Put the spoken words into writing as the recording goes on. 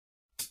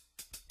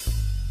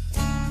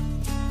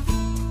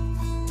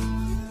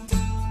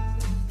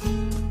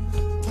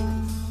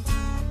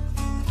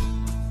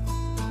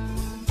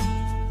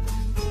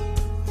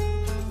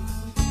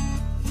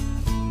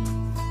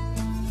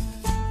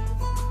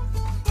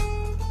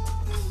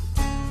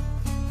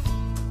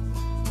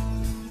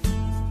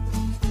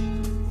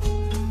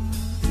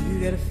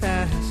get a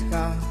fast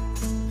car.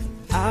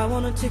 I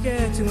want a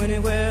ticket to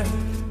anywhere.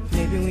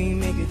 Maybe we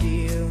make a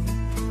deal.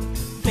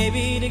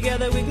 Maybe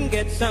together we can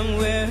get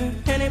somewhere.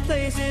 Any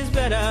place is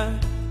better.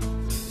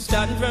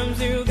 Starting from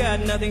zero, got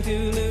nothing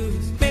to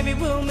lose. Maybe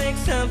we'll make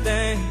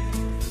something.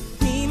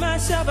 Me,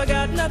 myself, I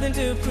got nothing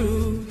to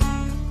prove.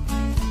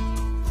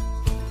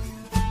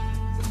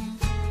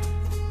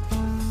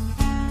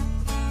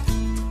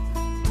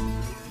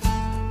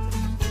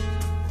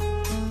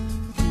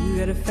 You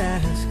get a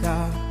fast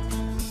car.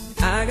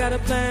 I got a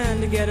plan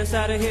to get us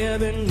out of here.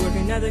 Been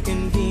working at the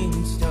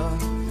convenience store.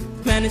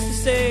 Managed to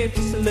save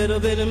just a little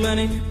bit of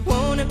money.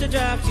 Won't have to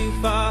drive too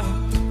far.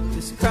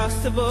 Just cross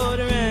the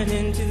border and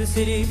into the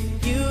city.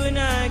 You and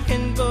I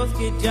can both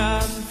get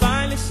jobs and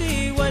finally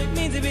see what it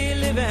means to be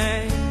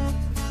living.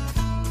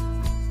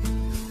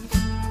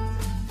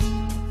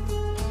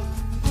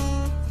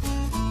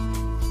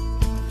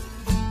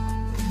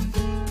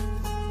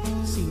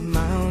 See,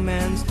 my old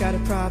man's got a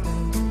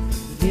problem.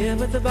 Yeah,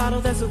 with the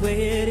bottle, that's the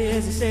way it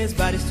is. He says his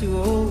body's too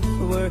old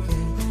for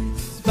working.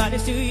 His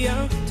body's too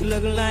young to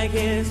look like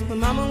his. But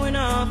mama went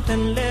off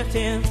and left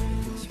him.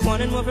 She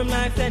wanted more from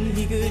life than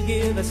he could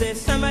give. I said,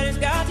 somebody's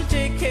got to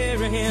take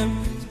care of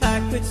him. So I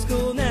quit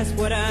school and that's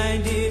what I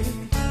did.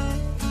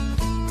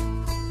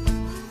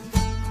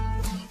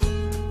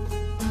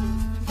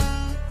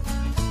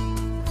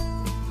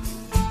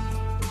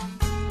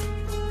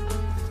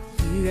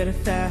 You got a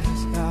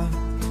fast car.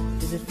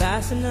 Is it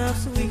fast enough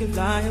so we can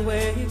fly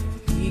away?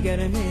 We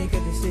gotta make a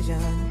decision.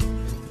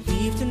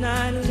 Leave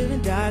tonight or live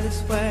and die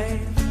this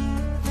way.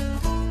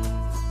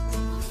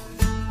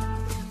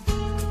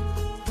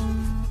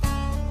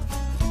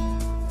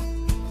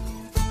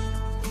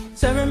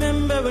 So I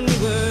remember when we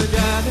were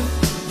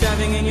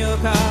driving in your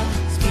car.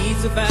 Speed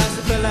so fast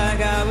I felt like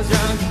I was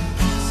drunk.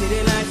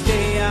 City lights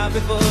day out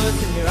before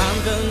us, and your arm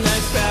felt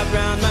nice wrapped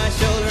around my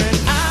shoulder. And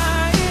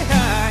I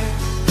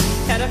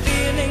had a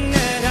feeling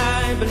that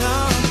I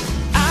belonged.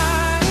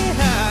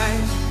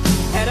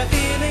 Had a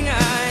feeling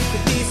I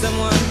could be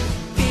someone,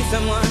 be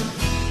someone,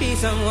 be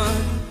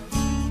someone.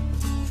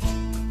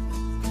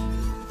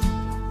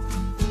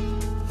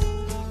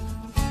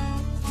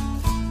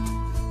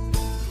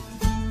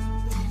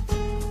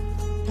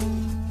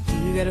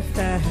 You got a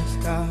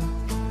fast car.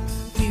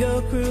 We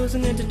go cruise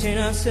and entertain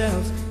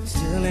ourselves.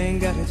 Still ain't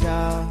got a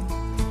job.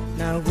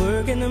 Now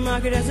work in the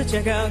market as a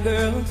checkout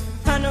girl.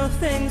 I know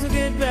things will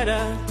get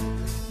better.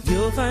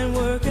 You'll find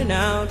work and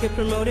I'll get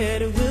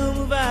promoted. And we'll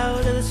move out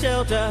of the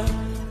shelter,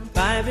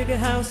 buy a bigger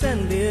house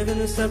and live in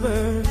the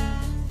suburbs.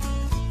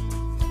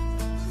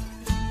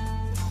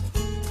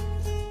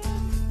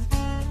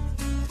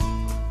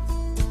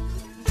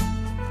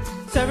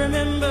 So I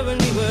remember when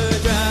we were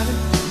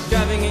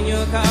driving in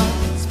your car.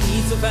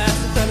 Speed so fast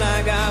I felt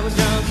like I was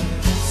drunk.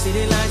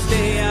 City lights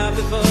day out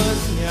before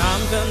us, and your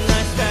arm felt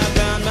nice wrapped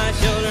around my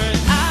shoulder. And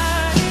I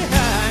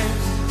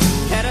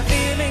had a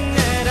feeling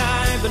that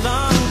I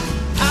belonged.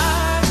 I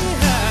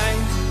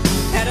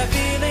had a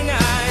feeling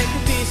I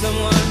could be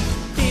someone,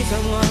 be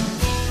someone,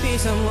 be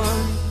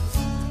someone.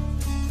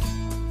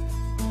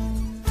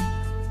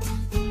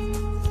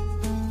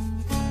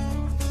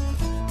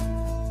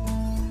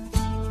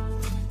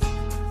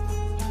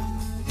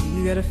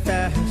 You got a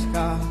fast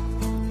car.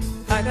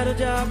 I got a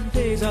job that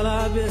pays all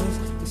our bills.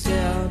 We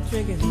sell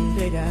drinking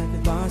late at the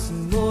bar. See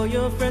more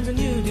your friends than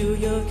you do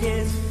your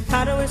kids.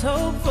 I'd always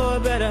hope for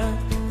better.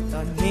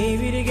 Thought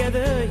maybe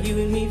together you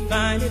and me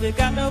find it. I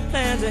got no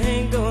plans, I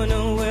ain't going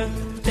nowhere.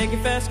 Take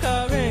your fast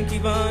car and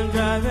keep on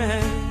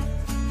driving.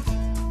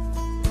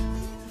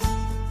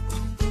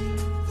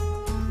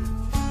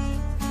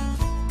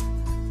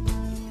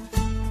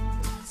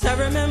 So I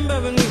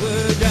remember when we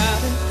were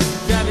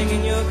driving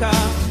in your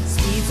car.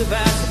 Speed so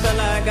fast I felt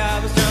like I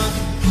was drunk.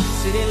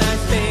 City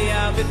lights day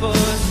out before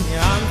us, and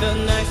your arm felt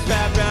nice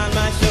wrapped around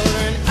my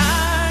shoulder. And I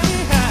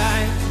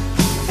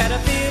had a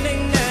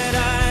feeling that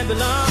I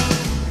belonged.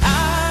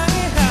 I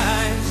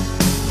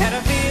had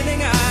a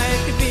feeling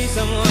I could be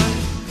someone,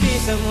 be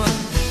someone,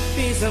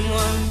 be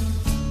someone.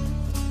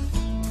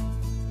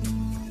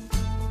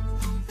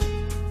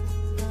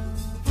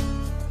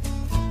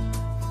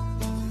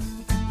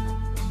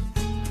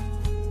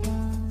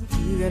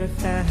 You got a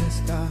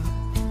fast car.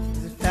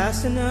 Is it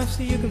fast enough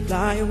so you can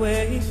fly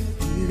away?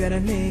 You gotta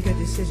make a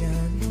decision.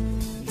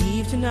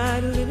 Leave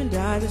tonight or live and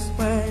die this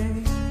way.